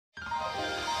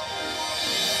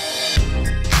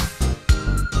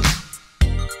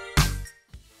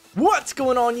What's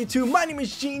going on YouTube? My name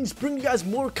is Jeans, bringing you guys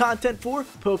more content for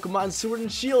Pokemon Sword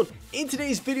and Shield. In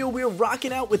today's video, we are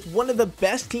rocking out with one of the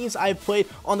best teams I've played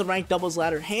on the ranked doubles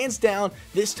ladder. Hands down,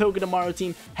 this Togedemaru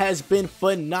team has been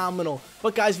phenomenal.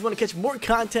 But guys, if you want to catch more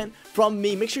content from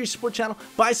me, make sure you support the channel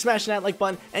by smashing that like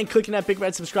button and clicking that big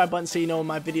red subscribe button so you know when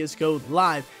my videos go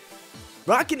live.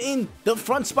 Rocking in the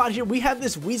front spot here, we have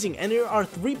this Weezing, and there are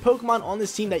 3 Pokemon on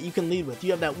this team that you can lead with.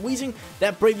 You have that Weezing,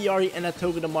 that Braviary, and that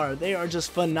Togedemaru. They are just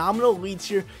phenomenal leads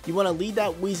here. You want to lead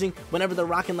that Weezing whenever they're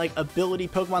rocking like ability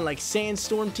Pokemon like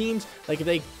Sandstorm teams. Like if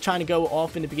they trying to go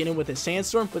off in the beginning with a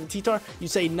Sandstorm, with a T-Tar, you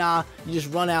say nah, you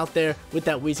just run out there with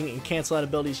that Weezing and cancel out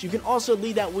abilities. You can also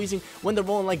lead that Weezing when they're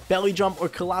rolling like Belly Drum or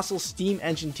Colossal Steam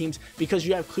Engine teams because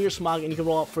you have Clear Smog and you can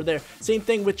roll out for there. Same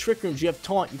thing with Trick Rooms, you have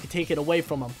Taunt, you can take it away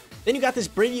from them. Then you got this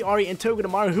Braviary and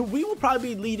Togedemaru, who we will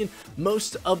probably be leading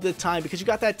most of the time because you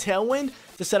got that Tailwind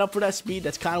to set up for that speed.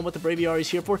 That's kind of what the Braviary is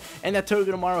here for. And that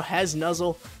Togedemaru has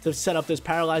Nuzzle to set up those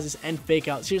paralyzes and fake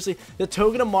out. Seriously, the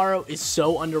Togedemaru is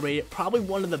so underrated. Probably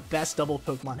one of the best double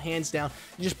Pokemon, hands down.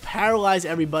 You just paralyze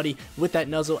everybody with that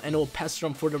Nuzzle and it will pester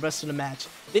them for the rest of the match.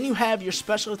 Then you have your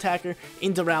special attacker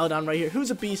in Duraludon right here,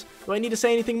 who's a beast. Do I need to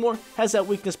say anything more? Has that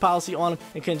weakness policy on him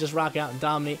and can just rock out and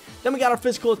dominate. Then we got our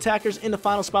physical attackers in the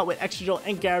final spot with Excadrill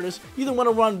and Gyarados. You either want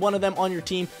to run one of them on your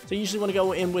team, so you usually want to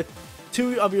go in with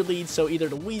 2 of your leads, so either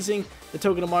the Weezing, the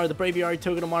Togedemaru, the Braviary,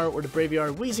 Togedemaru, or the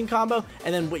Braviary Weezing combo,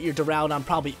 and then with your Duraludon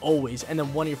probably always, and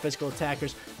then one of your physical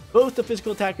attackers. Both the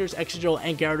physical attackers, Excadrill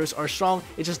and Gyarados, are strong.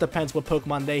 It just depends what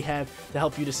Pokemon they have to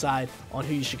help you decide on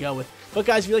who you should go with. But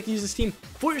guys, if you'd like to use this team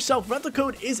for yourself, rental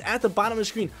code is at the bottom of the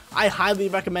screen. I highly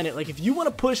recommend it. Like if you want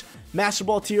to push Master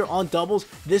Ball tier on doubles,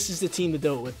 this is the team to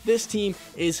do it with. This team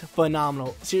is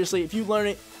phenomenal. Seriously, if you learn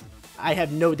it, I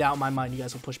have no doubt in my mind you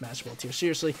guys will push Master Ball tier.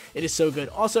 Seriously, it is so good.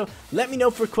 Also, let me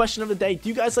know for question of the day, do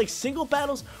you guys like single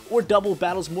battles or double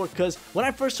battles more? Because when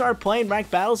I first started playing ranked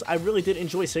battles, I really did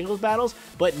enjoy singles battles.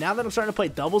 But now that I'm starting to play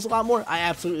doubles a lot more, I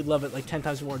absolutely love it like 10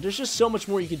 times more. There's just so much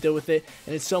more you can do with it.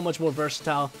 And it's so much more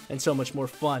versatile and so much more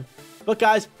fun. But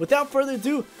guys, without further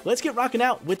ado, let's get rocking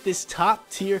out with this top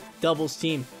tier doubles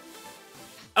team.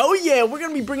 Oh yeah, we're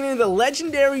going to be bringing in the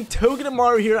legendary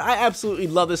Togedemaru here. I absolutely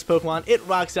love this Pokemon. It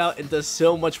rocks out and does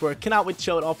so much work. Cannot wait to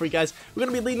show it all for you guys. We're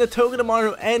going to be leading the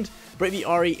Togedemaru and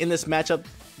Braviary in this matchup.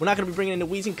 We're not going to be bringing in the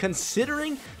Weezing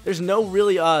considering there's no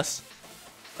really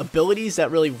abilities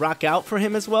that really rock out for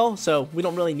him as well. So we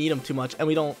don't really need him too much. And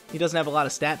he doesn't have a lot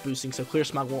of stat boosting, so Clear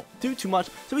Smog won't do too much.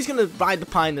 So he's going to ride the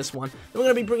pine this one. Then we're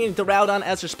going to be bringing in Duraludon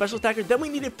as our special attacker. Then we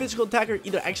need a physical attacker,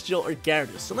 either Excadrill or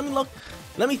Gyarados. So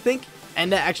let me think.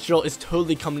 And that Excadrill is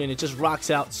totally coming in. It just rocks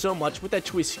out so much with that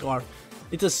Choice Scarf.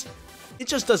 It just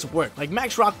does work. Like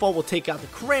Max Rockfall will take out the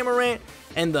Cramorant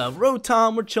and the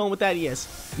Rotom. We're chilling with that.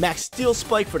 Yes. Max Steel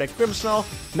Spike for that Grimmsnarl.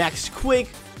 Max Quake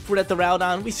for that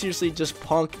Duraludon. We seriously just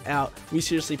punk out. We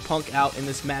seriously punk out in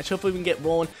this match. Hopefully we can get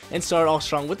rolling and start off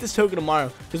strong with this Togedemaru,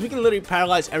 because we can literally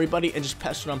paralyze everybody and just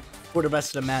pester them for the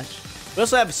rest of the match. We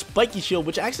also have Spiky Shield,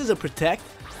 which acts as a protect.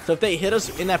 So if they hit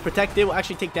us in that protect, they will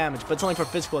actually take damage, but it's only for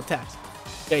physical attacks.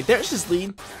 Okay, there's his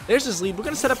lead. There's his lead. We're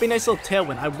going to set up a nice little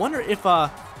Tailwind. I wonder if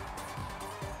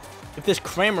this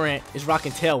Cramorant is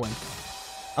rocking Tailwind.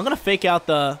 I'm going to fake out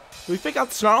the... Do we fake out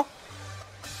the Snarl?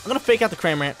 I'm going to fake out the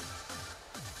Cramorant.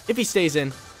 If he stays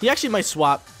in. He actually might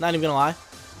swap. Not even going to lie.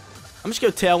 I'm just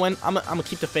going to go Tailwind. I'm going to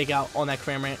keep the fake out on that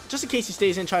Cramorant. Just in case he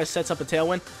stays in, try to set up a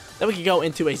Tailwind. Then we can go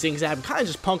into a Zing Zap and kind of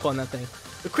just punk on that thing.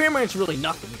 The Cramorant's really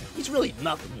nothing here. He's really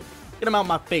nothing here. Get him out of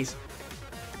my face.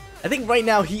 I think right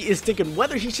now he is thinking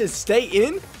whether he should stay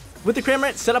in with the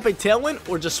Cramorant, set up a Tailwind,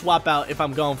 or just swap out if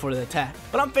I'm going for the attack.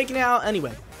 But I'm faking it out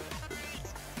anyway.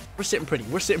 We're sitting pretty.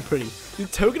 We're sitting pretty. Dude,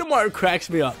 Togedemaru cracks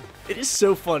me up. It is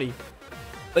so funny.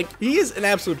 Like, he is an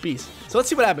absolute beast. So let's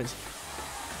see what happens.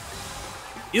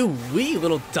 Ew wee,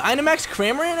 little Dynamax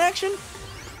Cramorant action?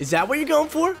 Is that what you're going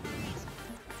for?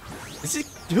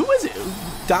 Who is it?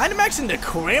 Dynamax and the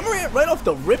Cramorant right off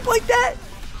the rip like that?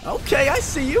 Okay, I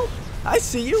see you. I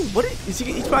see you.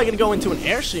 He's probably going to go into an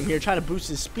Airstream here, trying to boost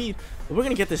his speed. But we're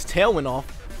going to get this Tailwind off.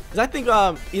 Because I think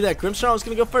either that Grimmsnarl is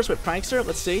going to go first with Prankster.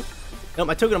 Let's see. No,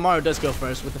 my Togedemaru does go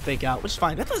first with the Fake Out, which is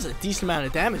fine. That does a decent amount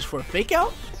of damage for a Fake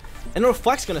Out. And the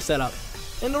Reflect's going to set up.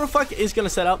 And the Reflect is going to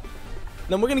set up.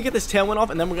 Then we're going to get this Tailwind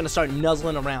off, and then we're going to start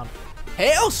nuzzling around.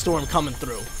 Hailstorm coming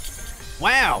through.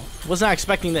 Wow. Was not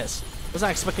expecting this. Was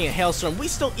not expecting a Hailstorm. We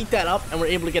still eat that up, and we're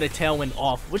able to get a Tailwind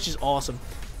off, which is awesome.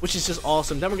 Which is just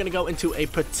awesome. Then we're going to go into a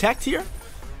Protect here.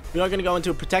 We are going to go into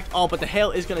a Protect. Oh, but the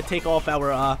Hail is going to take off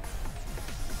our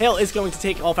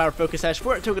Focus Sash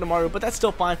for Togedemaru, but that's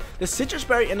still fine. The Citrus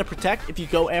Berry and the Protect, if you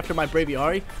go after my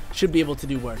Braviary, should be able to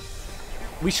do work.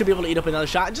 we should be able to eat up another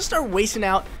shot and just start wasting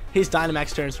out his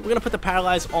Dynamax turns. We're going to put the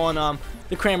Paralyze on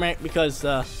the Cramorant because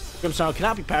Grimmsnarl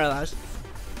cannot be paralyzed.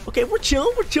 Okay, we're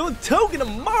chilling. We're chilling.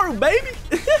 Togedemaru, baby.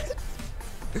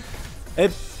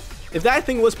 If that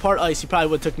thing was part ice, he probably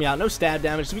would have took me out. No stab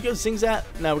damage. So we go Zing Zap.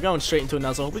 No, we're going straight into a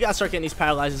Nuzzle. We got to start getting these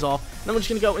paralyzes off. And then we're just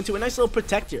going to go into a nice little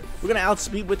Protect here. We're going to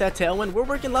outspeed with that Tailwind. We're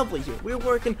working lovely here. We're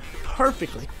working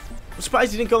perfectly. I'm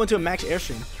surprised he didn't go into a Max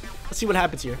Airstream. Let's see what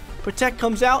happens here. Protect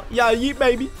comes out. Yeah, yeet,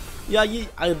 baby. Yeah,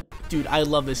 yeet. Dude, I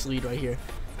love this lead right here.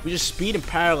 We just speed and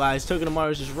paralyze.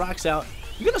 Togedemaru just rocks out.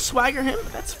 You're going to swagger him?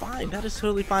 That's fine. That is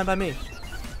totally fine by me.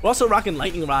 We're also rocking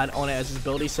Lightning Rod on it as his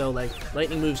ability, so, like,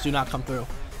 lightning moves do not come through.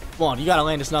 Come on, you gotta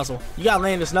land this Nuzzle. You gotta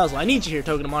land this Nuzzle. I need you here,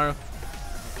 Togedemaru.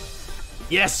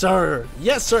 Yes, sir.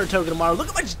 Yes, sir, Togedemaru. Look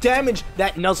how much damage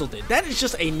that Nuzzle did. That is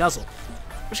just a Nuzzle.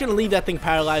 We're just gonna leave that thing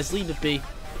paralyzed, leave it be.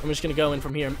 I'm just gonna go in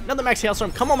from here. Another Max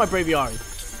Hailstorm. Come on, my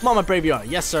Braviary. Come on, my Braviary.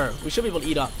 Yes, sir. We should be able to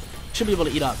eat up. Should be able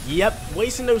to eat up. Yep,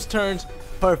 wasting those turns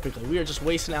perfectly. We are just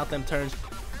wasting out them turns.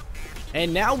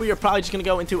 And now we are probably just gonna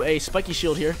go into a Spiky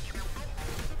Shield here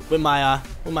with my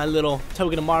little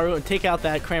Togedemaru and take out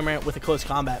that Cramorant with a close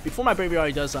combat before my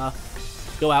Braviary does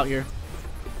go out here.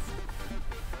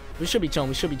 We should be chilling.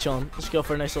 We should be chilling. Let's go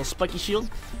for a nice little Spiky Shield.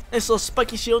 Nice little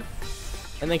Spiky Shield.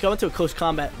 And then go into a close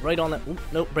combat right on that. Oop,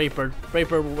 nope, Brave Bird. Brave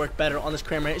Bird will work better on this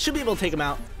Cramorant. It should be able to take him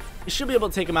out. It should be able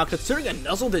to take him out considering a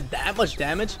Nuzzle did that much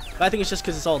damage. But I think it's just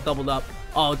because it's all doubled up.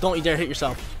 Oh, don't you dare hit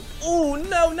yourself. Oh,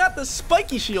 no, not the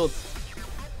Spiky Shield.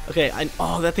 Okay,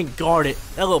 oh, that thing guarded.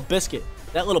 That little biscuit.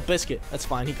 That little biscuit. That's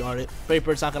fine. He guarded. Brave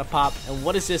Bird's not going to pop. And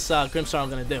what is this Grimmsnarl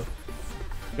going to do?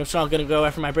 Grimmsnarl going to go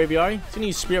after my Braviary. He's going to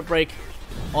use Spirit Break.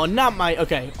 Oh, not my...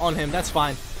 Okay, on him. That's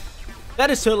fine. That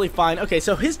is totally fine. Okay,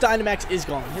 so his Dynamax is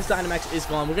gone. His Dynamax is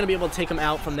gone. We're going to be able to take him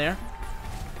out from there.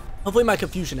 Hopefully my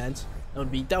confusion ends.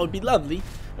 That would be lovely.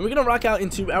 And we're going to rock out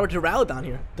into our Duraludon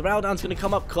here. Duraludon's going to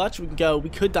come up clutch. We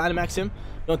could Dynamax him.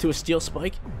 Go into a Steel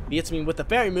Spike. He hits me with the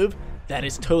Fairy move. That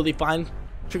is totally fine.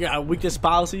 Trigger our weakness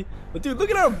policy. But dude, look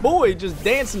at our boy just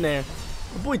dancing there.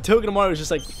 Our boy Togedemaru is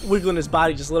just like wiggling his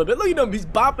body just a little bit. Look at him, he's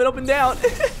bopping up and down.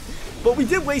 But we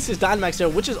did waste his Dynamax there,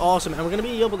 which is awesome. And we're going to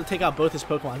be able to take out both his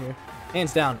Pokemon here.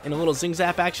 Hands down. In a little Zing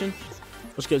Zap action.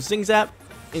 Let's go Zing Zap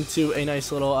into a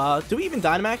nice little, do we even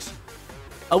Dynamax?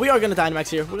 We are going to Dynamax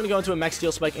here. We're going to go into a Max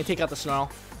Steel Spike and take out the Snarl.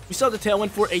 We still have the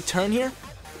Tailwind for a turn here.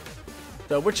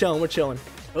 So we're chilling, we're chilling.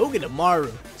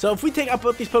 Togedemaru. So if we take out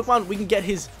both these Pokemon, we can get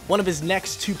one of his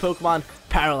next two Pokemon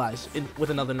paralyzed with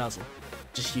another Nuzzle.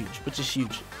 Which is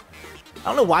huge. I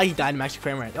don't know why he Dynamaxed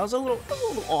Cramorant. That was a little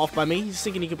off by me. He's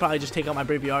thinking he could probably just take out my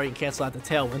Braviary and cancel out the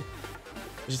Tailwind,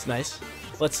 which is nice.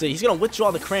 Let's see. He's going to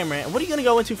withdraw the Cramorant. And what are you going to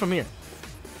go into from here?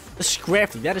 The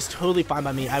Scrafty. That is totally fine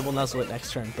by me. I will Nuzzle it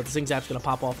next turn. But the Zing Zap's going to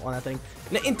pop off on that thing.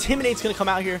 And the Intimidate's going to come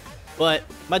out here. But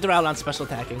my Duraludon's special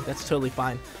attacking. That's totally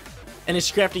fine. And his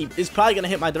Scrafty is probably going to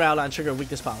hit my Duraludon and trigger a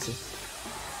weakness policy.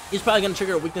 He's probably going to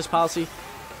trigger a weakness policy.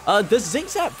 Does Zing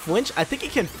Zap flinch? I think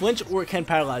it can flinch or it can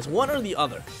paralyze. One or the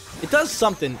other. It does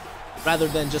something rather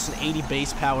than just an 80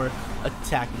 base power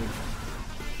attack move.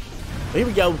 Here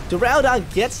we go.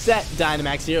 Duraludon gets that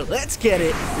Dynamax here. Let's get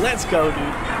it. Let's go, dude.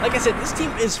 Like I said, this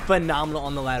team is phenomenal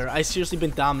on the ladder. I've seriously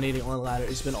been dominating on the ladder.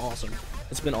 It's been awesome.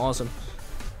 It's been awesome.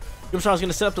 Grimmsnarl's going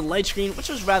to set up the light screen, which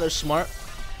was rather smart.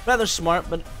 Rather smart,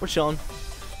 but we're chilling.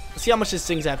 Let's see how much this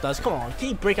Zing Zap does. Come on, can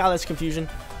you break out of this confusion?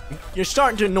 You're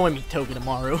starting to annoy me,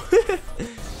 Togedemaru.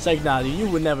 It's like, nah, dude, you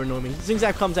would never annoy me. Zing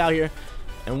Zap comes out here,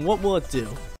 and what will it do?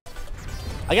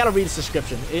 I gotta read its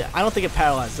description. I don't think it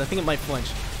paralyzes. I think it might flinch.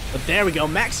 But there we go.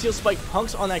 Max Steel Spike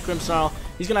punks on that Grimmsnarl.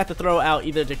 He's gonna have to throw out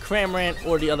either the Cramorant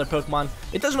or the other Pokemon.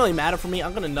 It doesn't really matter for me.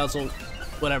 I'm gonna Nuzzle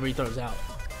whatever he throws out.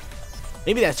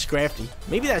 Maybe that's Scrafty.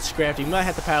 Maybe that's Scrafty. We might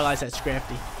have to paralyze that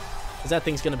Scrafty. Because that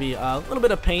thing's going to be a little bit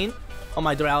of pain on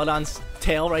my Duraludon's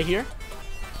tail right here.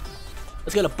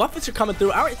 Let's go. The Buffets are coming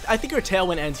through. I think our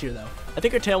Tailwind ends here, though. I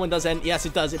think our Tailwind does end. Yes,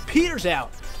 it does. It peters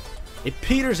out. It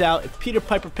peters out. If Peter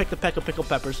Piper picked the peck of pickled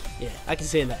peppers. Yeah, I can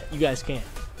say that. You guys can't.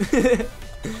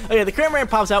 Okay, the Cramorant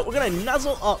pops out. We're going to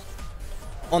Nuzzle up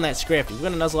on that Scrafty. We're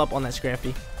going to Nuzzle up on that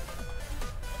Scrafty.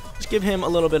 Just give him a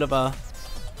little bit of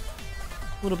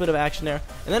action there.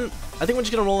 And then I think we're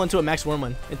just going to roll into a Max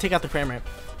Wormwind and take out the Cramorant.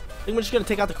 I think we're just going to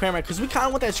take out the Cramorant because we kind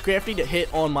of want that Scrafty to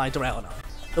hit on my Duraludon.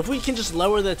 So if we can just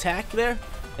lower the attack there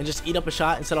and just eat up a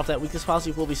shot and set off that weakness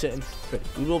policy, we'll be sitting pretty.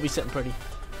 We will be sitting pretty.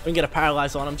 We can get a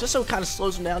Paralyze on him just so it kind of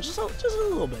slows him down just a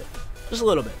little bit. Just a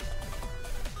little bit.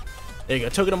 There you go.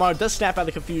 Togedemaru does snap out of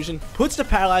the confusion. Puts the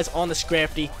Paralyze on the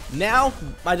Scrafty. Now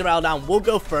my Duraludon will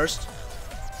go first.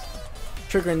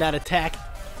 Triggering that attack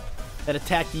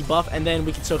debuff, and then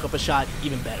we can soak up a shot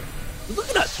even better. Look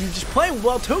at us, you're just playing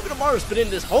well. Togedemaru's been in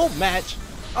this whole match.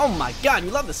 Oh my god, you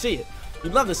love to see it. You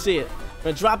love to see it. I'm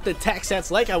gonna drop the attack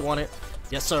stats like I want it.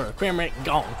 Yes, sir. Cramorant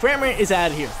gone. Cramorant is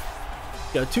out of here.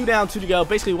 Go 2 down, 2 to go.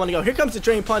 Basically, 1 to go. Here comes the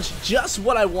Drain Punch. Just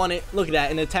what I wanted. Look at that.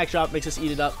 And the attack drop makes us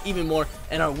eat it up even more.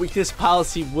 And our weakness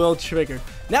policy will trigger.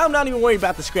 Now I'm not even worried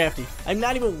about the Scrafty. I'm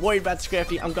not even worried about the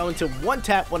Scrafty. I'm going to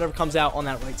 1-tap whatever comes out on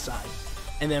that right side.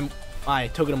 And then my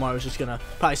Togedemaru is just going to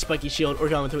probably Spiky Shield or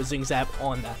go into a Zing Zap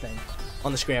on that thing.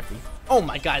 On the Scrafty. Oh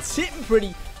my god. Sitting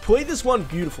pretty. Played this one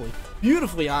beautifully.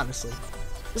 Beautifully, honestly.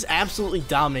 Just absolutely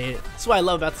dominated. That's what I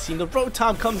love about the team. The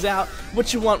Rotom comes out.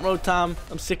 What you want, Rotom?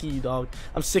 I'm sick of you, dog.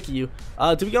 I'm sick of you.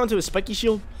 Do we go into a Spiky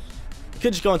Shield? We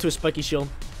could just go into a Spiky Shield.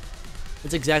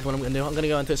 That's exactly what I'm going to do. I'm going to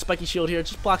go into a Spiky Shield here.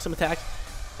 Just block some attacks.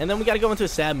 And then we got to go into a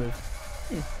Sab move.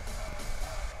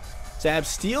 Sab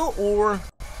Steel or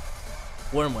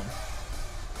Wormwind?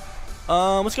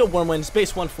 Let's go Wormwind. It's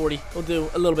base 140. We'll do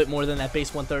a little bit more than that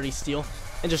base 130 Steel.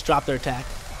 And just drop their attack.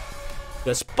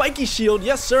 Go Spiky Shield,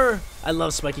 yes sir. I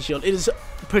love Spiky Shield. It is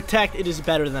protect. It is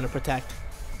better than a protect.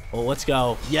 Oh, let's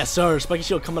go. Yes sir. Spiky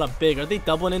Shield coming up big. Are they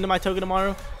doubling into my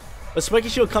Togedemaru? But Spiky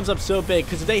Shield comes up so big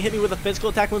because if they hit me with a physical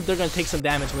attack move, they're gonna take some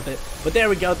damage with it. But there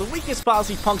we go. The weakness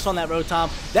policy punks on that Rotom.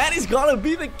 That is gonna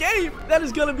be the game. That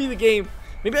is gonna be the game.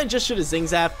 Maybe I just should have Zing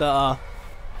Zapped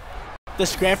the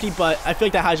Scrafty, but I feel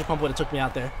like that Hydro Pump would have took me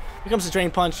out there. Here comes the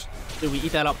Drain Punch. Dude, we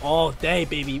eat that up all day,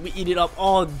 baby. We eat it up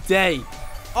all day.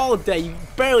 All day. You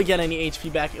barely get any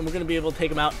HP back, and we're going to be able to take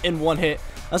them out in 1 hit.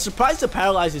 I'm surprised the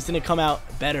Paralyzes didn't come out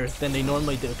better than they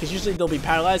normally do, because usually they'll be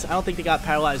paralyzed. I don't think they got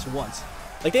paralyzed once.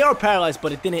 Like, they are paralyzed,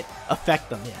 but it didn't affect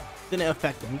them. Yeah, it didn't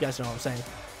affect them. You guys know what I'm saying.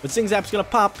 But Zing Zap's going to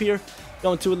pop here.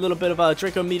 Going to a little bit of a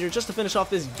Draco Meteor just to finish off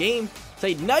this game.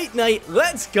 Say night-night.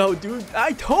 Let's go, dude.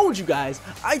 I told you guys.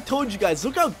 I told you guys.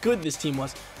 Look how good this team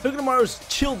was. Togedemaru's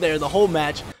chilled there the whole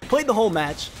match. Played the whole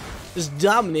match. Just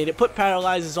dominated, put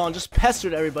paralyzes on, just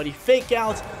pestered everybody. Fake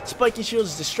outs, Spiky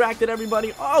Shields distracted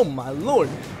everybody. Oh my lord.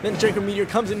 Then Draco Meteor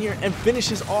comes in here and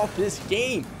finishes off this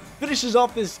game. Finishes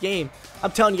off this game.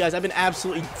 I'm telling you guys, I've been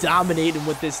absolutely dominating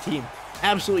with this team.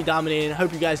 Absolutely dominating. I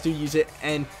hope you guys do use it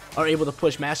and are able to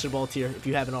push Master Ball tier if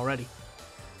you haven't already.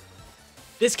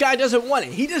 This guy doesn't want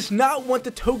it. He does not want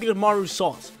the Togedemaru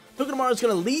sauce. Togedemaru is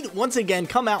going to lead once again,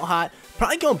 come out hot.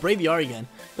 Probably going Braviary again.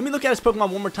 Let me look at his Pokemon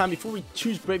one more time before we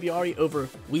choose Braviary over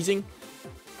Weezing.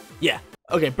 Yeah.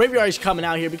 Okay, Braviary's coming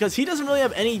out here because he doesn't really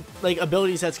have any like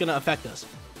abilities that's going to affect us.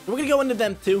 We're going to go into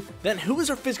them too. Then who is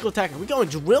our physical attacker? Are we going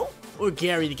Drill or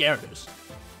Gary the Gyarados?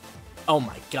 Oh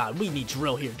my god, we need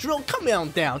Drill here. Drill, come on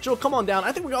down. Drill, come on down.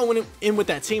 I think we're going in with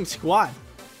that same squad.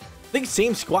 I think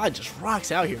same squad just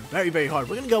rocks out here very, very hard.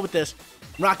 We're going to go with this.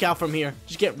 Rock out from here.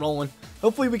 Just get rolling.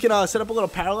 Hopefully we can set up a little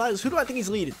Paralyze. Who do I think he's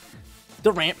leading?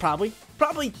 Durant, probably.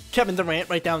 Probably Kevin Durant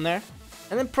right down there.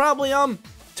 And then probably,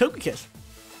 Togekiss.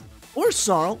 Or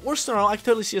Snarl. Or Snarl. I can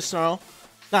totally see a Snarl.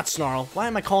 Not Snarl. Why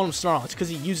am I calling him Snarl? It's because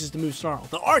he uses the move Snarl.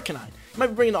 The Arcanine. He might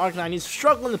be bringing the Arcanine. He's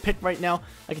struggling to pick right now.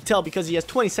 I can tell because he has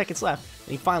 20 seconds left.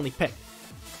 And he finally picked.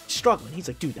 He's struggling. He's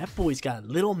like, dude, that boy's got a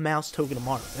little mouse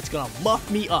Togedemaru. That's going to muff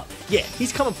me up. Yeah,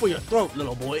 he's coming for your throat,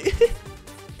 little boy.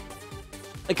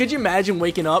 Like, could you imagine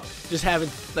waking up, just having,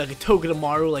 like, a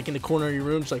Togedemaru, like, in the corner of your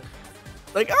room, just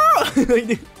like, oh!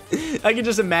 Like, I can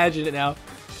just imagine it now.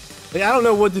 Like, I don't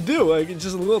know what to do. Like, it's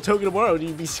just a little Togedemaru. Do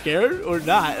you be scared or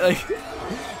not? Like,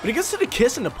 but it gets to the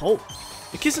Kiss and the Pult.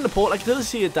 The Kiss and the Pult, I can totally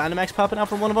see a Dynamax popping out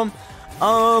from one of them.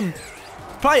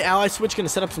 Probably Ally Switch going to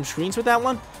set up some screens with that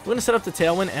one. We're going to set up the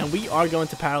Tailwind, and we are going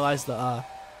to paralyze the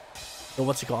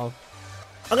what's it called?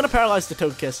 I'm going to paralyze the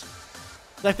Togekiss.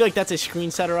 I feel like that's a screen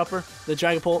setter upper, the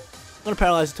Dragapult. I'm going to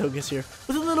paralyze the Togekiss here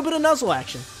with a little bit of Nuzzle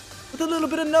action. With a little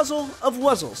bit of Nuzzle of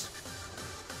Wuzzles.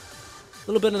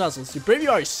 A little bit of Nuzzles. Dude,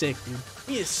 Braviary is sick, dude.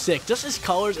 He is sick. Just his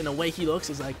colors and the way he looks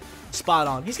is, like, spot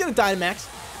on. He's going to Dynamax.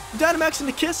 Dynamax in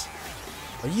the Kiss.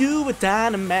 Are you a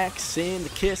Dynamax in the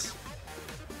Kiss?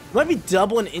 Might be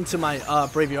doubling into my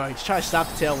Braviary to try to stop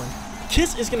the Tailwind.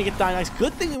 Kiss is going to get Dynamax.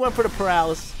 Good thing we went for the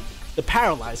Paralysis. The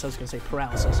Paralyze, I was going to say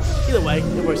Paralysis. Either way,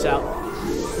 it works out.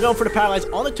 We're going for the Paralyze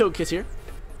on the Togekiss here.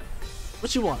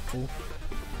 What you want, fool?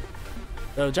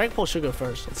 So, Dragapult should go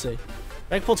first. Let's see.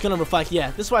 Dragapult's going to Reflect.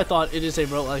 Yeah, this is what I thought. It is a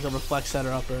Reflect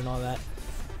setter upper and all that.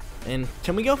 And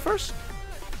can we go first?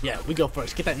 Yeah, we go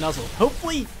first. Get that Nuzzle.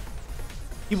 Hopefully,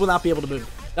 he will not be able to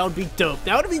move. That would be dope.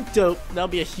 That would be dope. That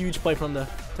would be a huge play from the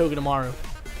Togedemaru.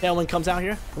 Tailwind comes out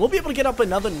here. And we'll be able to get up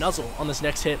another Nuzzle on this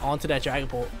next hit onto that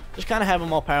Dragapult. Just kind of have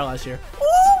them all paralyzed here.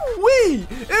 Ooh-wee!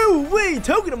 Ooh-wee!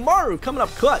 Togedemaru coming up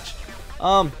clutch.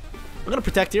 We're going to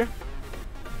Protect here.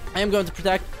 I am going to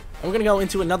Protect. And we're going to go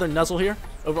into another Nuzzle here.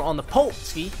 Over on the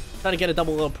Polski. Trying to get a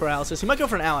double little Paralysis. He might go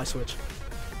for an Ally Switch.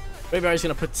 Braviary's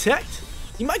going to Protect.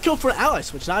 He might go for an ally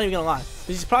switch, not even gonna lie.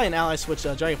 He's probably an ally switch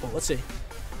Dragapult. Let's see.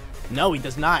 No, he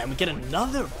does not. And we get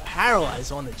another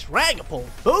Paralyze on the Dragapult.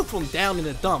 Both of them down in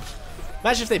the dumps.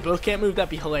 Imagine if they both can't move, that'd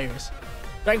be hilarious.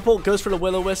 Dragapult goes for the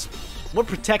Will-O-Wisp. We're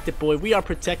protected, boy. We are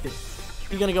protected.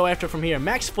 He's gonna go after from here.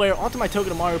 Max Flare onto my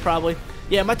Togedemaru probably.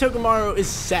 Yeah, my Togedemaru is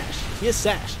Sash. He is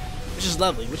Sash, which is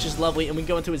lovely, and we can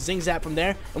go into a Zing Zap from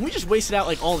there, and we just wasted out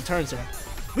like all the turns there.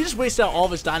 We just wasted out all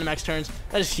of his Dynamax turns.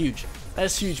 That is huge. That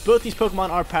is huge. Both these Pokemon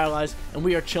are paralyzed, and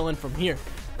we are chilling from here.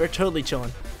 We're totally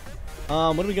chilling.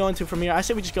 What do we go into from here? I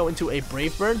say we just go into a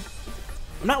Brave Bird.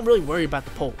 I'm not really worried about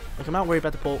the Pult. Like, I'm not worried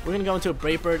about the Pult. We're gonna go into a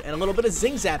Brave Bird and a little bit of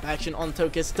Zing Zap action on the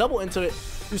Togekiss. Double into it.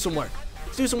 Do some work.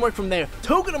 Let's do some work from there.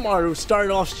 Togedemaru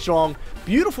started off strong.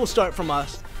 Beautiful start from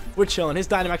us. We're chilling. His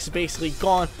Dynamax is basically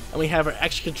gone, and we have our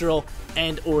Excadrill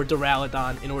and or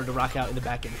Duraludon in order to rock out in the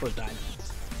back end for the Dynamax.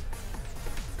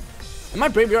 And my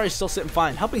Braviary is still sitting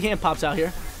fine. Helping Hand pops out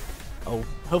here. Oh,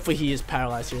 hopefully he is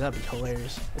paralyzed here. That'd be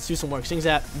hilarious. Let's do some work. Zing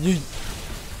Zap. Do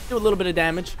a little bit of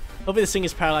damage. Hopefully this thing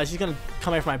is paralyzed. He's gonna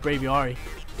come after my Braviary.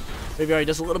 Braviary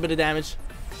does a little bit of damage.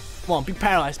 Come on, be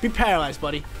paralyzed. Be paralyzed,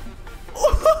 buddy.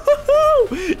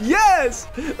 Yes!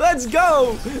 Let's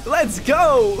go! Let's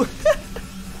go!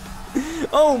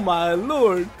 Oh my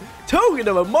lord.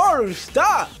 Togedemaru,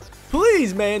 stop!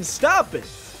 Please, man, stop it.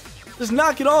 Just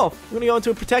knock it off. We're gonna go into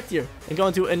a Protect here and go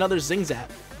into another Zing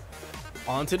Zap.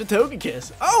 Onto the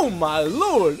Togekiss. Oh my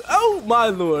lord. Oh my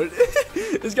lord.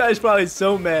 This guy's probably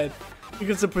so mad.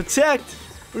 Because to Protect,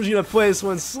 we're just gonna play this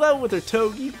one slow with our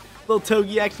Togi. Little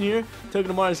Togi action here.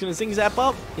 Togedemaru is gonna Zing Zap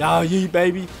up. Oh, yeah,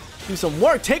 baby. Do some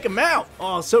work. Take him out.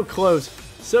 Oh, so close.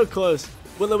 So close.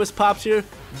 Will-O-Wisp pops here.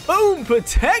 Boom.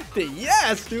 Protected.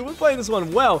 Yes, dude. We're playing this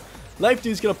one well. Life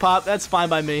Dude's going to pop. That's fine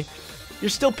by me. You're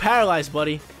still paralyzed,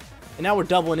 buddy. And now we're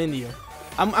doubling into you.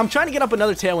 I'm trying to get up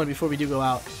another Tailwind before we do go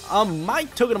out. My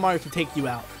Togedemaru can take you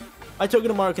out. My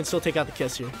Togedemaru can still take out the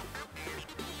Kiss here.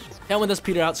 Tailwind does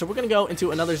peter out, so we're going to go into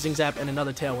another Zing Zap and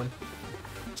another Tailwind.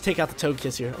 Take out the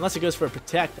Togekiss here, unless it goes for a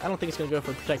Protect. I don't think it's gonna go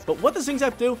for a Protect, but what does Zing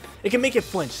Zap do? It can make it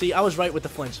flinch. See, I was right with the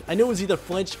flinch. I knew it was either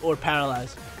flinch or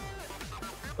paralyzed.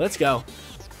 Let's go.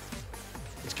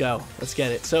 Let's go. Let's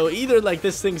get it. So either like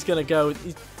this thing's gonna go,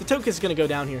 the Togekiss is gonna go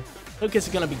down here. Togekiss is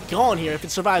gonna be gone here. If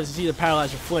it survives, it's either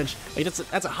paralyzed or flinch. Like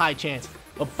that's a high chance.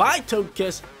 But by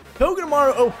Togekiss,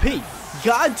 Togedemaru OP,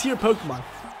 God tier Pokemon.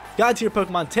 God tier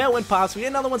Pokemon. Tailwind pops. We get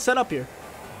another one set up here.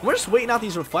 We're just waiting out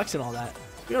these reflects and all that.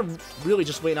 We're really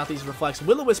just waiting out these reflects.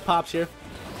 Will-O-Wisp pops here.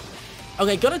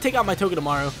 Okay, gonna take out my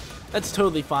Togedemaru. That's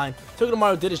totally fine.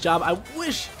 Togedemaru did his job. I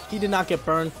wish he did not get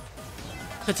burned,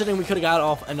 considering we could have got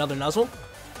off another Nuzzle.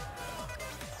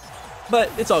 But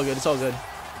it's all good. It's all good.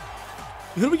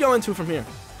 Who do we go into from here?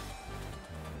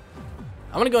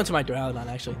 I'm gonna go into my Duraludon,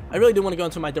 actually. I really do want to go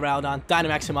into my Duraludon.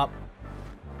 Dynamax him up.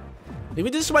 Maybe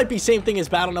this might be same thing as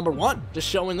battle number 1, just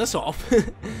showing this off.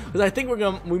 Because I think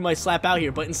we might slap out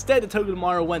here, but instead the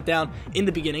Togedemaru went down in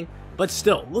the beginning. But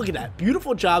still, look at that.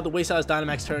 Beautiful job to waste out his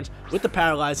Dynamax turns with the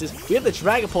paralyzes. We have the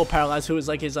Dragapult paralyzed, who is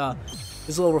like his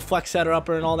little reflect setter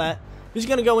upper and all that. Who's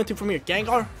gonna go into from here?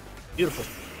 Gengar? Beautiful.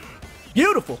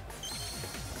 Beautiful.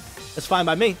 That's fine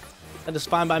by me. That is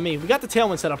fine by me. We got the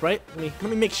Tailwind set up, right? Let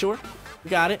me make sure. We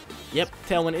got it. Yep,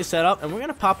 Tailwind is set up, and we're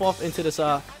gonna pop off into this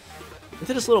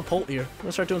little Pult here. We're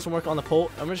gonna start doing some work on the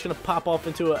Pult, and we're just gonna pop off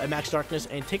into a Max Darkness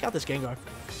and take out this Gengar.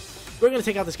 We're gonna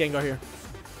take out this Gengar here.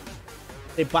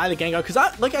 They buy the Gengar, because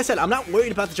like I said, I'm not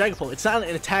worried about the Dragapult. It's not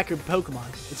an attacker Pokemon.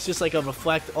 It's just like a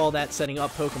reflect, all that setting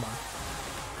up Pokemon.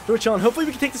 So we're chilling. Hopefully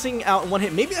we can take this thing out in one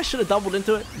hit. Maybe I should have doubled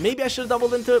into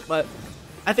it. But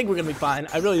I think we're gonna be fine.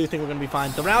 I really do think we're gonna be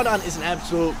fine. The Duraludon is an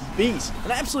absolute beast.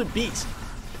 An absolute beast.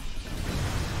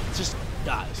 It's just,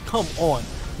 guys, come on.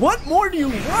 What more do you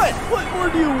want? What more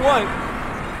do you want?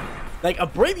 Like a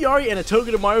Braviary and a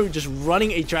Togedemaru just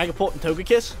running a Dragapult and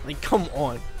Togekiss? Like, come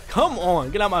on. Come on.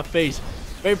 Get out of my face.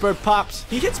 Brave Bird pops.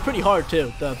 He hits pretty hard,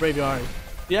 too, the Braviary.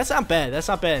 Yeah, that's not bad. That's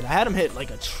not bad. I had him hit like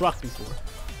a truck before.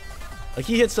 Like,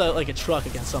 he hits like a truck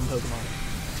against some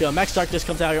Pokemon. So, Max Darkness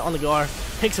comes out here on the guard.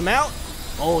 Takes him out.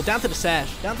 Oh, down to the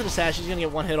Sash. Down to the Sash. He's going to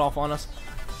get one hit off on us.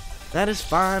 That is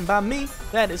fine by me.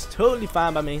 That is totally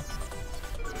fine by me.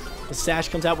 The Sash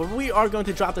comes out, but we are going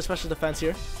to drop the special defense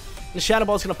here. The Shadow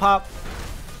Ball is going to pop.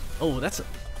 Oh, that's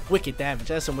wicked damage.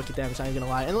 That's some wicked damage, I ain't going to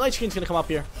lie. And the Light Screen's going to come up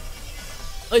here.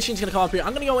 Light Screen's going to come up here. I'm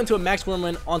going to go into a Max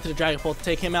Wormwind onto the Dragapult to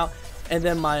take him out. And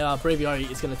then my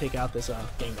Braviary is going to take out this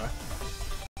Gengar.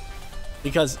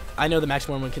 Because I know the Max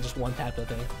Wormwind can just one-tap that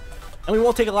thing. And we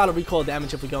won't take a lot of recoil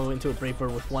damage if we go into a Brave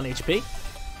Bird with 1 HP.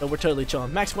 So we're totally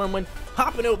chilling. Max Wormwind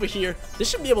popping over here. This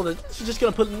should be able to... She's just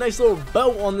going to put a nice little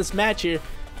bow on this match here.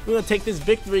 We're going to take this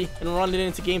victory and run it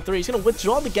into game 3. He's going to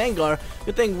withdraw the Gengar.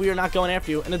 Good thing we are not going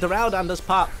after you. And the Duraludon does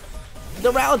pop. The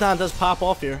Duraludon does pop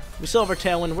off here. We still have our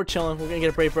Tailwind. We're chilling. We're going to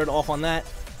get a Brave Bird off on that.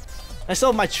 I still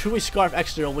have my Chewy Scarf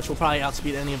Excadrill, which will probably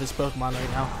outspeed any of his Pokemon right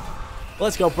now.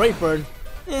 Let's go. Brave Bird.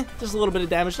 Just a little bit of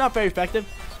damage. Not very effective.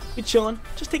 We chilling.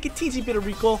 Just take a teensy bit of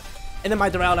recall. And then my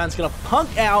Duraludon's going to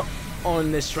punk out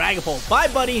on this Dragon Ball. Bye,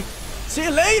 buddy. See you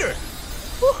later.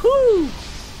 Woohoo!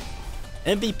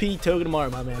 MVP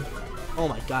Togedemaru, my man. Oh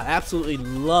my god, absolutely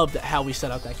loved how we set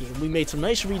out that game. We made some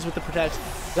nice reads with the protects,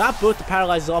 got both the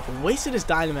paralyzes off, wasted his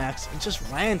Dynamax, and just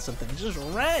ran something. Just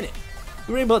ran it.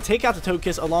 We were able to take out the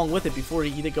Togekiss along with it before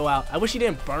he either go out. I wish he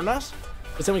didn't burn us,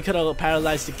 because then we could have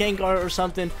paralyzed the Gengar or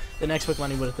something. The next Pokemon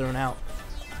he would have thrown out.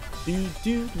 We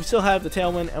still have the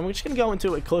Tailwind, and we're just going to go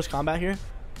into a close combat here.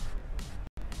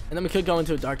 And then we could go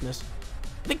into a Darkness.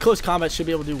 I think close combat should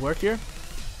be able to do work here.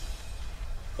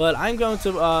 But I'm going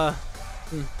to, I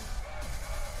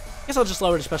guess I'll just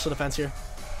lower the special defense here.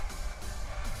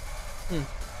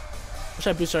 Wish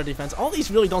I boosted our defense. All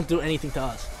these really don't do anything to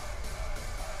us.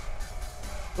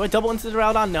 Do I double into the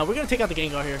Duraludon? No, we're going to take out the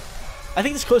Gengar here. I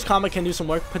think this close combat can do some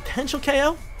work. Potential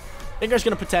KO? Gengar's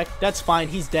going to protect. That's fine.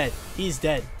 He's dead. He's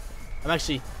dead. I'm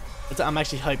actually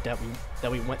hyped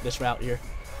that we went this route here.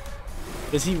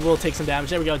 Because he will take some damage.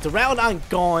 There we go. Duraludon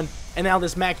gone. And now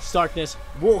this Max Darkness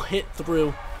will hit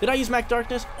through. Did I use Max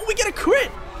Darkness? Oh, we get a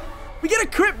crit! We get a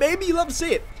crit, baby! You love to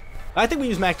see it. I think we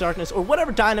use Max Darkness, or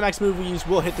whatever Dynamax move we use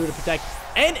will hit through to protect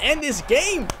and end this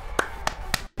game.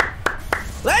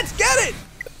 Let's get it!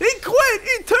 He quit!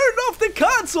 He turned off the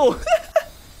console!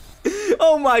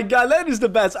 Oh my god, that is the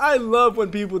best. I love when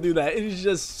people do that. It is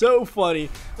just so funny.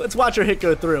 Let's watch our hit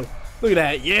go through. Look at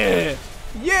that. Yeah!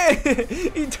 Yeah!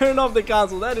 He turned off the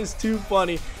console. That is too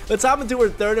funny. Let's hop into our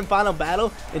third and final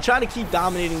battle and try to keep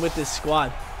dominating with this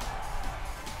squad.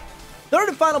 Third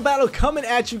and final battle coming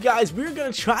at you guys. We're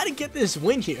going to try to get this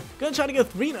win here. Going to try to go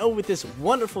 3-0 with this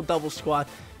wonderful double squad.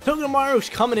 Togedemaru's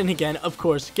coming in again, of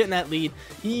course, getting that lead.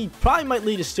 He probably might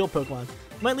lead a Steel Pokemon.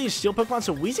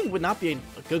 So Weezing would not be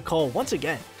a good call once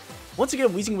again. Once again,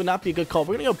 Weezing would not be a good call.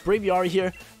 We're going to go Braviary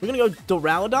here. We're going to go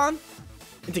Duraludon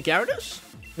into Gyarados.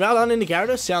 Duraludon into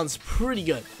Gyarados sounds pretty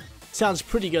good. Sounds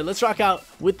pretty good. Let's rock out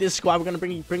with this squad. We're going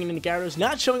to bring in the Gyarados.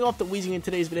 Not showing off the Weezing in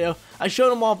today's video. I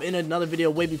showed him off in another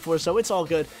video way before, so it's all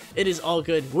good. It is all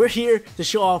good. We're here to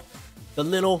show off the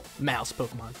little mouse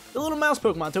Pokemon. The little mouse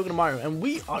Pokemon, Togedemaru, and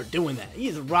we are doing that. He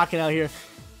is rocking out here.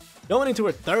 Going into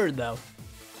our third, though.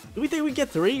 Do we think we get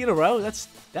 3 in a row? That's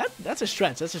a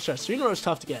stretch. That's a stretch. 3 in a row is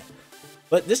tough to get.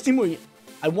 But this team,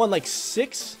 I won like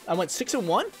 6. I went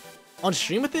 6-1 on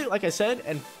stream with it, like I said,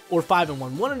 or 5-1,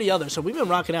 one or the other. So we've been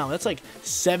rocking out. That's like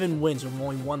 7 wins with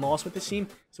only 1 loss with this team.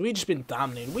 So we've just been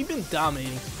dominating. We've been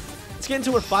dominating. Let's get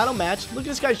into our final match. Look at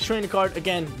this guy's trainer card.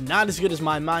 Again, not as good as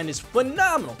mine. Mine is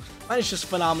phenomenal. Mine is just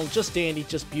phenomenal, just dandy,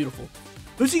 just beautiful.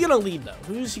 Who's he going to lead, though?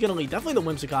 Who's he going to lead? Definitely the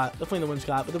Whimsicott. Definitely the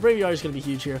Whimsicott. But the Braviary is going to be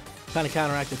huge here. Kind of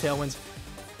counteract the Tailwinds.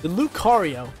 The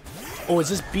Lucario. Oh, is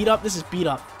this beat up? This is beat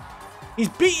up. He's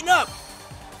beating up.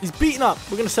 He's beating up.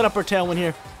 We're going to set up our Tailwind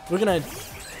here. We're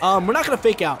not going to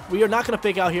fake out. We are not going to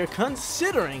fake out here,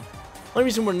 considering the only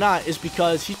reason we're not is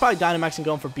because he's probably Dynamaxing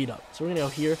going for beat up. So we're going to go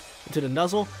here into the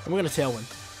Nuzzle, and we're going to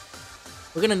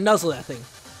Tailwind. We're going to Nuzzle that thing.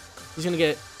 He's going to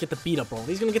get the beat up roll.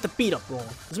 He's going to get the beat up roll.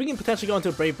 So we can potentially go into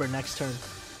a Brave Bird next turn.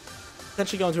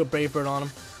 Potentially go into a Brave Bird on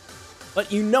him.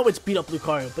 But you know it's beat up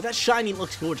Lucario. But that shiny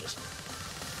looks gorgeous.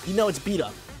 You know it's beat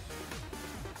up.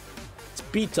 It's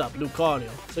beat up Lucario.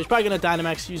 So he's probably going to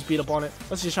Dynamax, use beat up on it.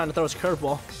 Unless he's trying to throw his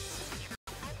curveball.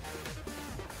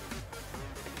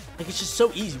 Like, it's just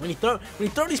so easy. When you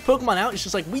throw these Pokemon out, it's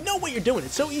just like, we know what you're doing.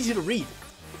 It's so easy to read.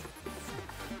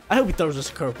 I hope he throws us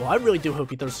a curveball. I really do hope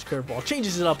he throws us a curveball.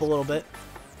 Changes it up a little bit.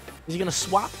 Is he going to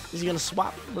swap? Is he going to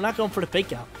swap? We're not going for the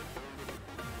fake out.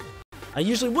 I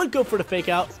usually would go for the fake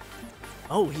out.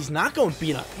 Oh, he's not going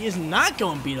beat up. He is not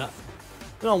going beat up.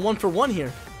 We're on 1-for-1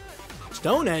 here.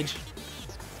 Stone Edge.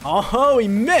 Oh, he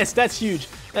missed. That's huge.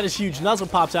 That is huge. Nuzzle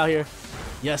pops out here.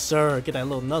 Yes, sir. Get that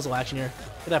little Nuzzle action here.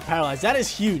 Get that paralyzed. That is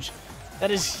huge.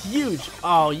 That is huge.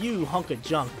 Oh, you hunk of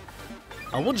junk.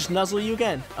 Oh, we'll just Nuzzle you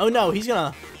again. Oh, no. He's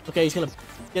going to... Okay, he's going to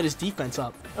get his defense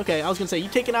up. Okay, I was going to say, you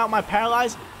taking out my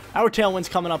paralyze? Our Tailwind's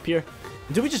coming up here.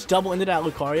 Do we just double into that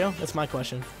Lucario? That's my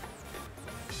question.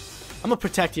 I'm going to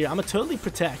protect here. I'm going to totally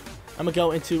protect. I'm going to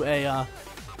go into a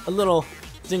little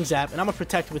Zing Zap, and I'm going to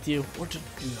protect with you. Or just,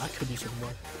 I could do some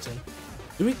more.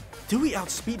 Do we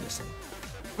outspeed this thing?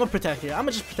 I'm going to protect here. I'm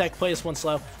going to just protect, play this one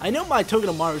slow. I know my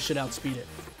Togedemaru should outspeed it.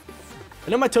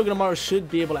 I know my Togedemaru should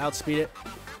be able to outspeed it.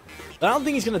 But I don't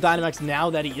think he's going to Dynamax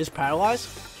now that he is paralyzed.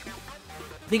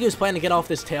 think he was planning to get off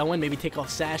this Tailwind, maybe take off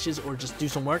Sashes or just do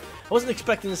some work. I wasn't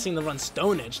expecting this thing to run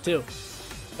Stone Edge too.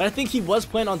 But I think he was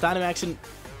planning on Dynamaxing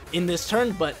in this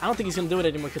turn, but I don't think he's going to do it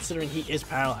anymore considering he is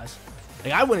paralyzed.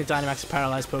 Like, I wouldn't Dynamax a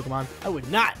paralyzed Pokemon. I would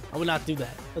not do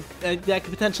that. That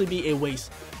could potentially be a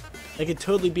waste. That could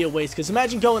totally be a waste, because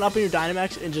imagine going up in your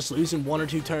Dynamax and just losing 1 or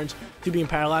 2 turns to being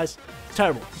paralyzed. It's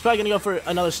terrible. He's probably going to go for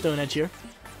another Stone Edge here.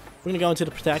 We're going to go into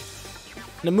the Protect.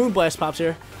 And the Moonblast pops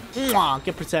here. Mwah,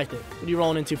 get protected. What are you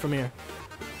rolling into from here?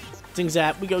 Zing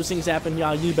Zap. We go Zing Zap and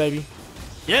you baby.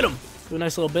 Get him. Do a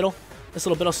nice little Biddle. This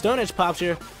little Biddle. Stone Edge pops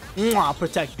here. Mwah,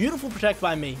 protect. Beautiful protect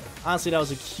by me. Honestly, that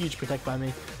was a huge protect by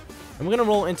me. And we're going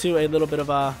to roll into a little bit of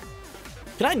a...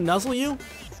 Can I Nuzzle you?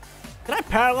 Can I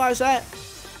paralyze that?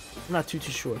 I'm not too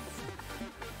sure.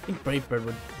 I think Brave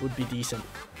Bird would be decent.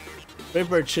 Brave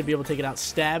Bird should be able to take it out.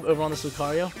 Stab over on this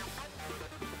Lucario.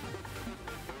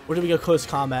 Or do we go close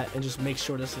combat and just make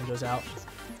sure this thing goes out?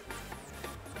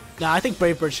 Nah, I think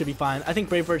Brave Bird should be fine. I think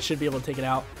Brave Bird should be able to take it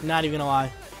out. Not even gonna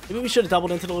lie. Maybe we should have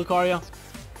doubled into the Lucario.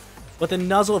 But the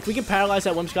Nuzzle, if we can paralyze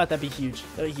that Whimsicott, that'd be huge.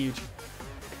 That'd be huge.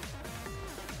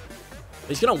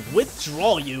 He's gonna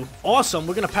withdraw you. Awesome.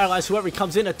 We're gonna paralyze whoever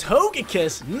comes in. A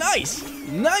Togekiss. Nice.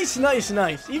 Nice, nice,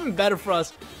 nice. Even better for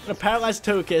us. We're gonna paralyze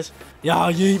Togekiss.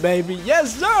 Yeah, baby.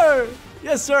 Yes, sir.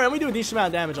 Yes, sir. And we do a decent amount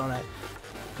of damage on that.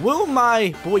 Will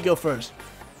my boy go first?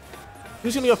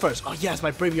 Who's going to go first? Oh, yes,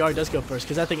 my Braviary does go first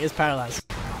because that thing is paralyzed.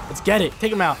 Let's get it.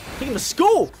 Take him out. Take him to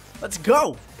school. Let's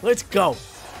go. Let's go.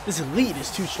 This lead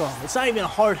is too strong. It's not even a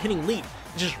hard-hitting lead.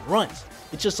 It just runs.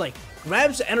 It just, like,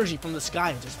 grabs the energy from the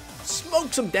sky and just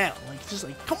smokes him down. Like, it's just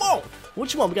like, come on.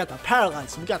 What you want? We got the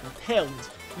paralyze. We got the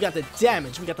tailwinds. We got the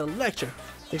damage. We got the lecture.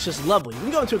 It's just lovely. We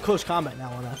can go into a close combat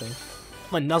now on that thing.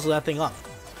 I'm going to nuzzle that thing up.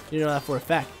 You know that for a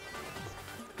fact.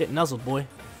 Get nuzzled, boy.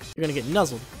 You're gonna get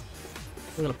nuzzled.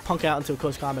 We're gonna punk out into a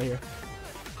close combat here.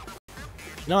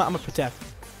 You know what? I'm gonna protect.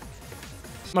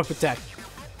 I'm gonna protect.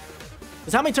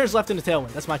 Because how many turns left in the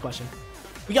Tailwind? That's my question.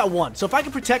 We got 1. So if I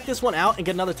can protect this one out and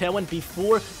get another Tailwind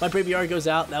before my Braviary goes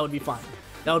out, that would be fine.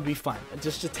 That would be fine.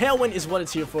 Just the Tailwind is what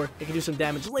it's here for. It can do some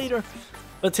damage later,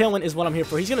 but Tailwind is what I'm here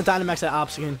for. He's gonna Dynamax that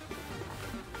Obstagoon.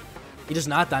 He does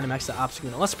not Dynamax that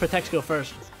Obstagoon unless Protects go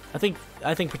first. I think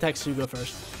Protects do go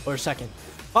first or second.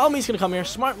 Follow Me's gonna come here.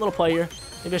 Smart little play here.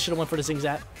 Maybe I should have went for the Zing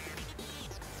Zap.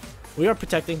 We are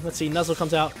protecting. Let's see. Nuzzle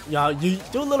comes out. Yeah, you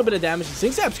do a little bit of damage.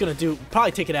 Zing Zap's gonna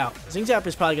probably take it out. Zing Zap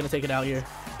is probably gonna take it out here.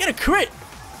 Get a crit!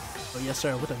 Oh yes,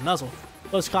 sir. With a Nuzzle.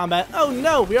 Close combat. Oh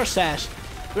no, we are Sash.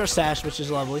 We are Sash, which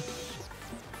is lovely.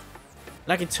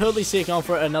 And I can totally see it going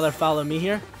for another Follow Me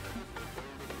here.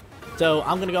 So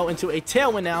I'm gonna go into a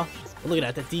Tailwind now. Look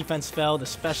at that. The defense fell. The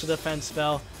special defense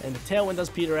fell, and the Tailwind does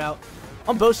peter out.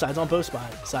 On both sides,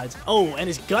 sides. Oh, and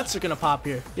his guts are going to pop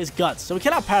here. His guts. So we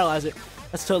cannot paralyze it.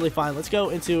 That's totally fine. Let's go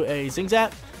into a Zing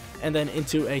Zap and then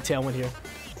into a Tailwind here.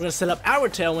 We're going to set up our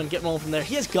Tailwind, get rolling from there.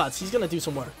 He has guts. He's going to do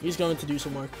some work. He's going to do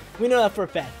some work. We know that for a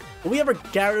fact. But we have our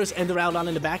Gyarados and Duraludon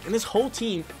in the back, and this whole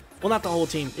team, well, not the whole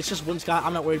team. It's just Whimsicott.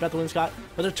 I'm not worried about the Whimsicott.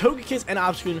 But their Togekiss and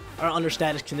Obstagoon are under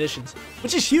status conditions,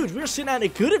 which is huge. We're sitting at a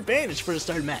good advantage for the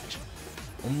start match.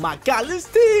 Oh my god, this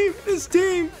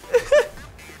team!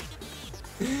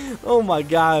 Oh my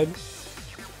god.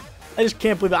 I just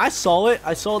can't believe it. I saw it.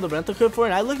 I saw the rental code for it,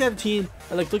 and I looked at the team.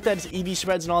 I looked at his EV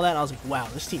spreads and all that, and I was like, wow,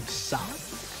 this team's solid.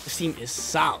 This team is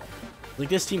solid. Like,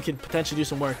 this team could potentially do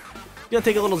some work. Gonna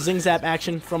take a little Zing Zap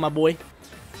action from my boy.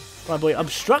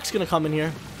 Obstruct's gonna come in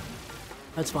here.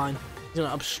 That's fine. He's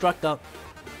gonna obstruct up.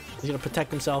 He's gonna protect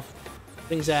himself.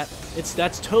 Zing Zap.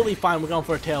 That's totally fine. We're going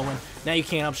for a Tailwind. Now you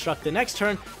can't obstruct. The next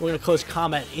turn, we're gonna close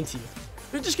combat into you.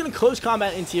 We're just gonna close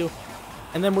combat into you.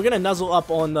 And then we're gonna nuzzle up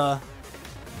on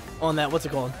that, what's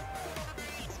it called?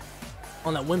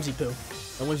 On that Whimsipoo.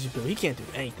 That Whimsipoo. He can't do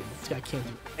anything. This guy can't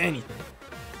do anything.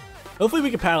 Hopefully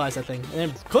we can paralyze that thing. And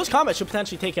then close combat should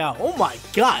potentially take out. Oh my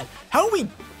god. How are we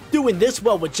doing this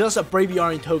well with just a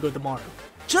Braviary and Togedemaru?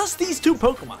 Just these 2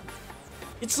 Pokemon.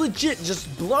 It's legit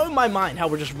just blowing my mind how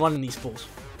we're just running these fools.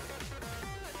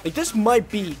 Like, this might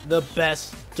be the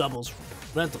best doubles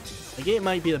rental team. Like, it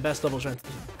might be the best doubles rental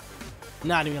team.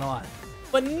 Not even gonna lie.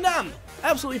 Phenomenal.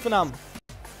 Absolutely phenomenal.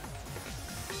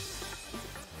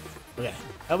 Okay.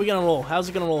 How are we gonna roll? How's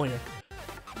it gonna roll here?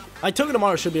 My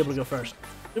Togedemaru should be able to go first.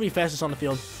 He'll be fastest on the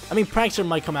field. I mean, Prankster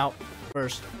might come out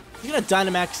first. He's gonna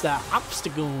Dynamax the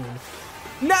Obstagoon.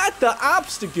 Not the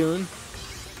Obstagoon.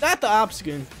 Not the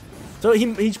Obstagoon. So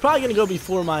he's probably gonna go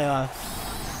before my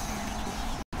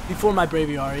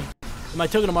Braviary. My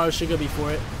Togedemaru should go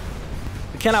before it.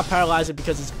 We cannot paralyze it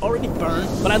because it's already burned.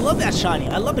 But I love that shiny.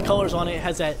 I love the colors on it. It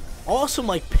has that awesome,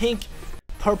 like, pink,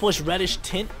 purplish, reddish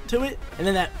tint to it. And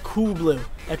then that cool blue.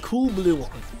 That cool blue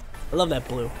one. I love that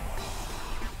blue.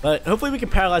 But hopefully we can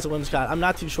paralyze the Whimsicott. I'm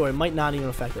not too sure. It might not even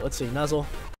affect it. Let's see. Nuzzle.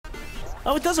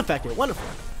 Oh, it does affect it. Wonderful.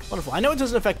 Wonderful. I know it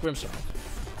doesn't affect Brimstone.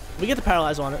 We get the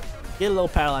paralyze on it. Get a little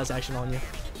paralyze action on you.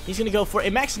 He's going to go for a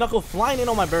Max Knuckle flying in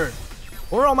on my bird.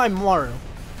 Or on my Maru.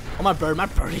 On my bird. My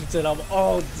bird eats it up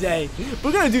all day.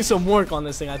 We're going to do some work on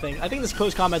this thing, I think. I think this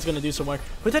close combat's going to do some work.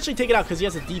 Potentially take it out because he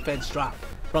has a defense drop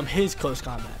from his close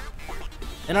combat.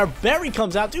 And our berry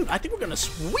comes out. Dude, I think we're going to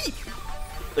sweep.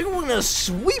 I think we're going to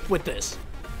sweep with this.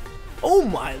 Oh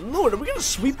my lord. Are we going to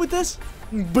sweep with this?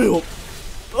 Boom.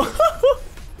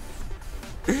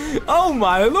 Oh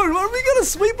my lord. Are we going to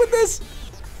sweep with this?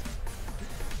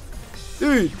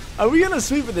 Dude, are we going to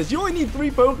sweep with this? You only need 3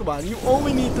 Pokemon. You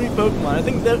only need 3 Pokemon. I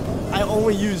think that I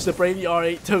only used the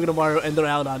Braviary, Togedemaru, and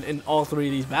Duraludon in all 3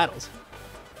 of these battles.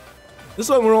 This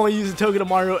one we're only using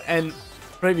Togedemaru and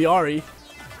Braviary.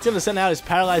 He's going to send out his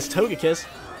Paralyzed Togekiss.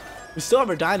 We still have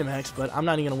our Dynamax, but I'm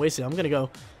not even going to waste it. I'm going to go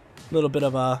a little bit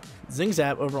of Zing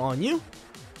Zap over on you.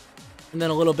 And then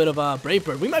a little bit of Brave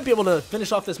Bird. We might be able to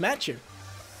finish off this match here.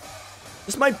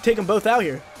 This might take them both out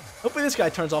here. Hopefully this guy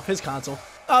turns off his console.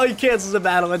 Oh, he cancels the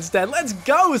battle instead. Let's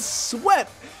go.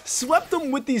 Swept. Swept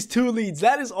them with these 2 leads.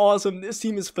 That is awesome. This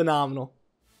team is phenomenal.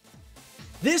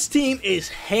 This team is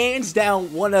hands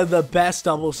down one of the best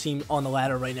doubles team on the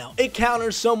ladder right now. It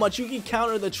counters so much. You can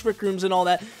counter the trick rooms and all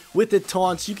that with the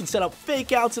taunts. You can set up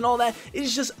fake outs and all that. It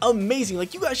is just amazing.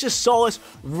 Like, you guys just saw us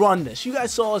run this. You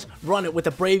guys saw us run it with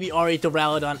the Braviary,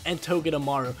 Duraludon, and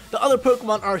Togedemaru. The other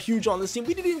Pokemon are huge on this team.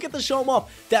 We didn't even get to show them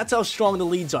off. That's how strong the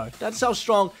leads are. That's how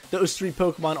strong those 3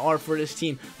 Pokemon are for this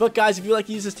team. But guys, if you like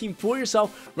to use this team for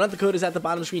yourself, run the code is at the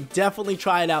bottom of the screen. Definitely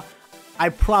try it out. I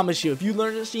promise you, if you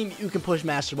learn this team, you can push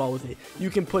Master Ball with it.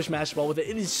 You can push Master Ball with it.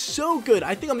 It is so good.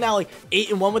 I think I'm now like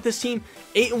 8-1 with this team.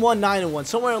 8-1, 9-1.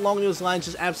 Somewhere along those lines,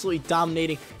 just absolutely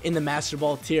dominating in the Master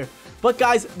Ball tier. But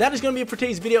guys, that is going to be it for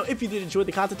today's video. If you did enjoy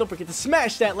the content, don't forget to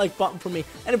smash that like button for me.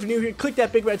 And if you're new here, click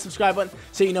that big red subscribe button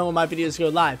so you know when my videos go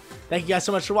live. Thank you guys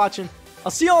so much for watching.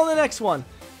 I'll see you all in the next one.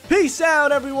 Peace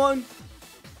out, everyone.